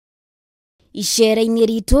Icera-inĩ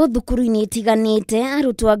ritũ thukuru-inĩ itiganĩte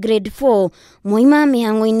arutwo a grade 4 moima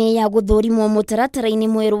mĩhang'o-inĩ ya gũthũrimwo mũtaratara-inĩ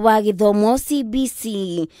mwerũ wa gĩthomo CBC.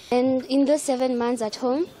 And in those 7 months at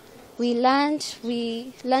home, we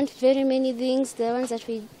learned very many things, the ones that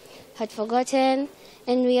we had forgotten,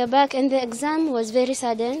 and we are back. And the exam was very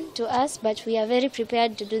sudden to us, but we are very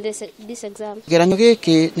prepared to do this exam. Igeranio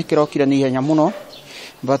gĩkĩ nĩ kĩrokire na ihenya mũno,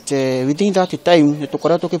 but within that time nĩ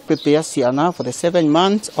tũkoretwo prepare ciana for the 7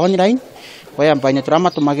 months online, whereby nĩ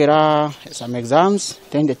tũramatũmagĩra some exams,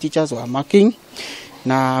 then the teachers were marking,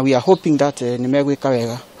 na we are hoping that nĩ megwĩka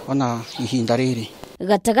wega ona ihinda rĩrĩ.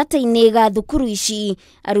 Gatagata-inĩ ga thukuru ici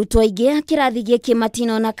arutwo aingĩ a kĩrathi gĩkĩ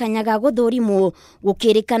matinona kanya ga gũthũrimwo,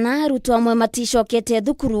 gũkĩrĩkana arutwo amwe maticokete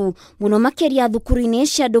thukuru, mũno makĩria thukuru-inĩ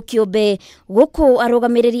cia andũ kĩũmbe, gũkũ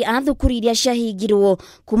arũgamĩrĩri a thukuru iria ciahingirwo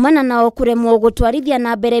kumana nao kũremwo gũtwarithia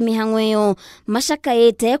na mbere mĩhang'o ĩyo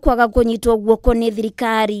macakaĩte kwaga kũnyitwo guoko nĩ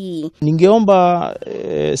thirikari. Ningeomba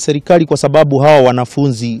serikali, kwa sababu hawa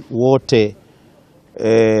wanafunzi wote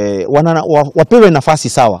wapewe nafasi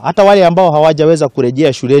sawa, hata wale ambao hawajaweza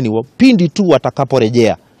kurejea shuleni pindi tu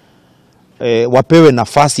watakaporejea wapewe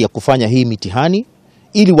nafasi ya kufanya hii mitihani,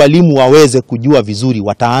 ili walimu waweze kujua vizuri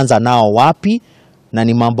wataanza nao wapi na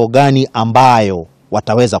ni mambo gani ambayo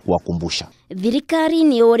wataweza kuwakumbusha. Thirikari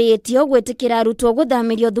nĩ ũrĩtio gwĩtĩkĩra arutwo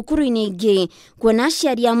gũthamirio thukuru-inĩ ingĩ, kuona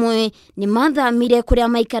aciari amwe nĩ mathamire kũrĩa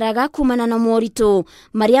maikaraga kumana na moritũ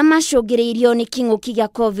marĩa macũngĩrĩirio nĩ kĩng'ũki gĩa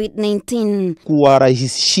COVID-19.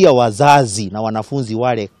 Kuwarahisishia wazazi na wanafunzi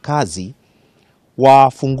wale kazi,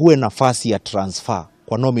 wafungue nafasi ya transfer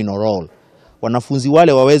kwa nominal roll. Wanafunzi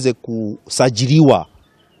wale waweze kusajiliwa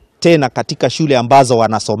tena katika shule ambazo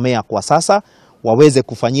wanasomea kwa sasa, waweze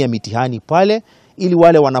kufanyia mitihani pale, ili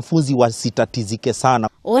wale wanafunzi wasitatizike sana.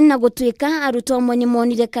 Ona gũtuĩka arutwo amwe nĩ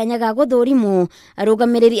monire kanya ga gũthũrimwo,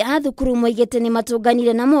 arũgamĩrĩri a thukuru moigĩte nĩ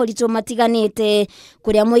matũnganire na moritũ matiganĩte,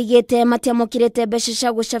 kũrĩa moigĩte matiamũkĩrĩte mbeca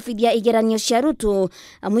cia gũcabithia igeranio cia arutwo,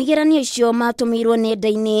 amu igeranio icio matũmĩirwo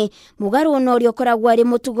nenda-inĩ, mũgarũ na ũrĩa ũkoragwo arĩ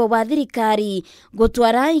mũtugo wa thirikari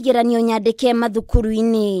gũtwara igeranio nyandĩke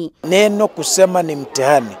mathukuru-inĩ. Neno kusema ni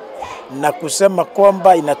mtihani na kusema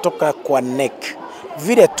kwamba inatoka kwa NEC.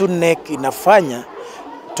 Vile tu NEC inafanya,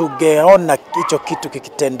 tungeona hicho kitu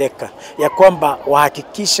kikitendeka, ya kwamba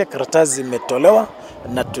wahakikishe karatasi zimetolewa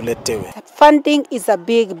na tuletewe. Funding is a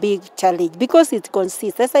big challenge because it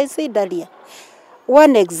consists, as I said earlier,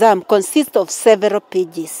 one exam consists of several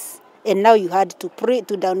pages, and now you had to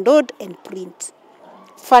download and print.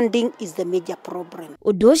 Funding is the major problem.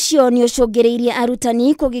 Ũndũ ũcio nĩ ũcũngĩrĩirie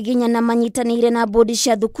arutani kũgiginya na manyitanĩire na bodi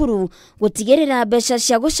cia thukuru gũtigĩrĩra mbeca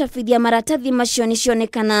cia gũcabithia maratathi macio nĩ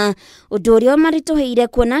cionekana, ũndũ ũrĩa maritũhĩire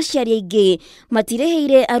kuona aciari aingĩ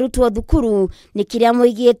matirĩhĩire arutwo thukuru, nĩ kĩrĩa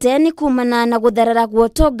moigĩte nĩ kumana na gũtharara gwa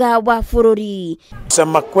ũtonga wa bũrũri.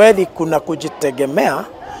 Kusema kweli kuna kujitegemea,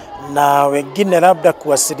 na wengine labda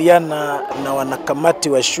kuwasiliana na wanakamati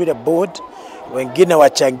wa shule board, wengine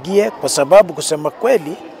wachangie, kwa sababu kusema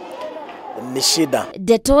kweli ni shida.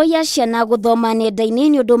 Ndeto ya ciana gũthoma nenda-inĩ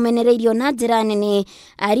nĩ ũndũ ũmenereirio na njĩra nene,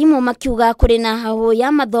 arimũ makiuga kũrĩ na hahũ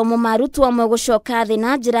ya mathomo ma arutwo amwe gũcoka thĩ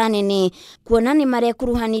na njĩra nene, kuona nĩ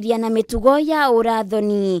marekuruhaniria na mĩtugo ya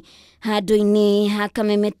ũrathoni. Handũ-inĩ ha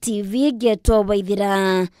Kameme TV,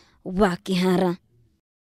 Guthurimwo wa Kĩhara.